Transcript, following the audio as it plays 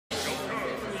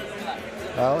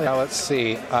Well, yeah, let's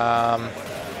see.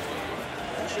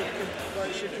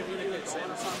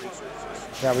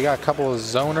 Yeah, we got a couple of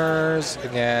zoners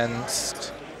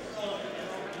against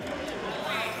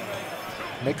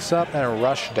mix-up and a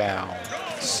rush down.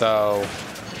 So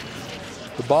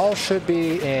the ball should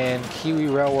be in Kiwi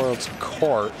Relwrd's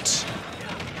court.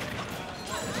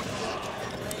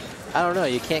 I don't know.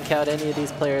 You can't count any of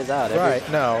these players out. Right,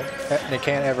 no. They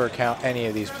can't ever count any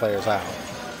of these players out.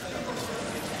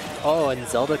 Oh, and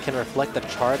Zelda can reflect the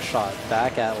charge shot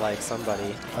back at, like,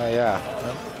 somebody. Yeah.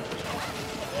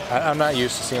 I'm not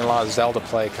used to seeing a lot of Zelda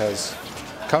play because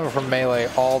coming from Melee,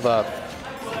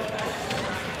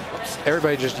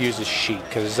 everybody just uses Sheet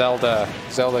because Zelda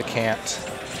just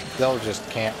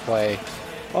can't play.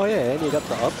 Oh, yeah, and you got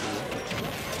the up.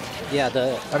 Yeah,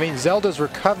 I mean, Zelda's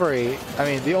recovery, I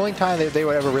mean, the only time that they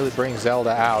would ever really bring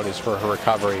Zelda out is for her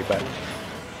recovery, but...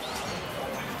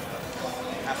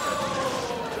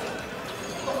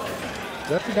 Is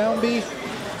that her down B?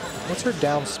 What's her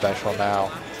down special now?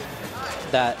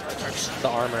 The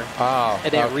armor. Oh,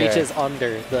 and it reaches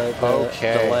under the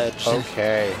ledge.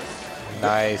 Okay,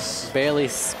 nice. Barely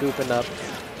scooping up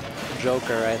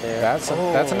Joker right there. That's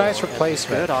a nice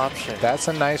replacement. Good option. That's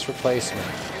a nice replacement.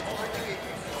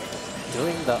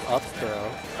 Doing the up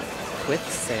throw with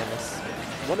Samus.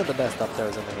 One of the best up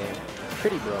throws in the game.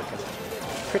 Pretty broken.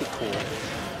 Pretty cool.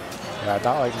 Yeah,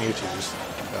 not like Mewtwo's,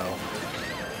 though.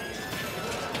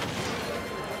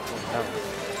 No.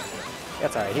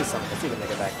 That's alright, he's something. He can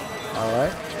make it back.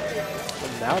 Alright.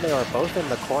 And now they are both in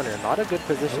the corner. Not a good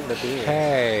position to be in.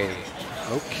 Okay.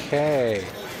 Okay.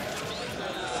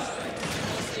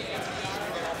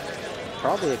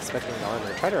 Probably expecting the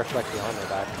armor. Try to reflect the armor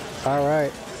back.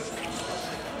 Alright.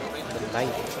 The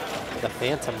Knight. The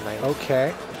Phantom Knight.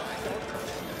 Okay.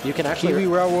 You can actually... Kiwi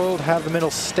Relwrd have the middle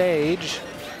stage.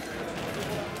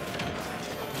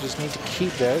 Just need to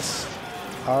keep this.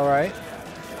 Alright.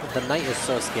 The Knight is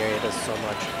so scary. It does so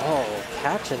much. Oh,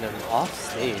 catching him off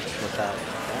stage with that.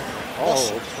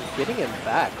 Oh, getting him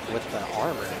back with the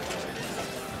armor.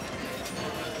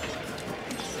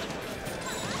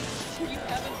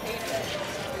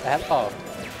 Oh.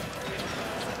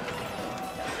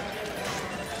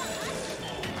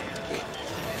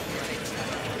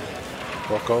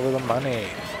 Look over the money.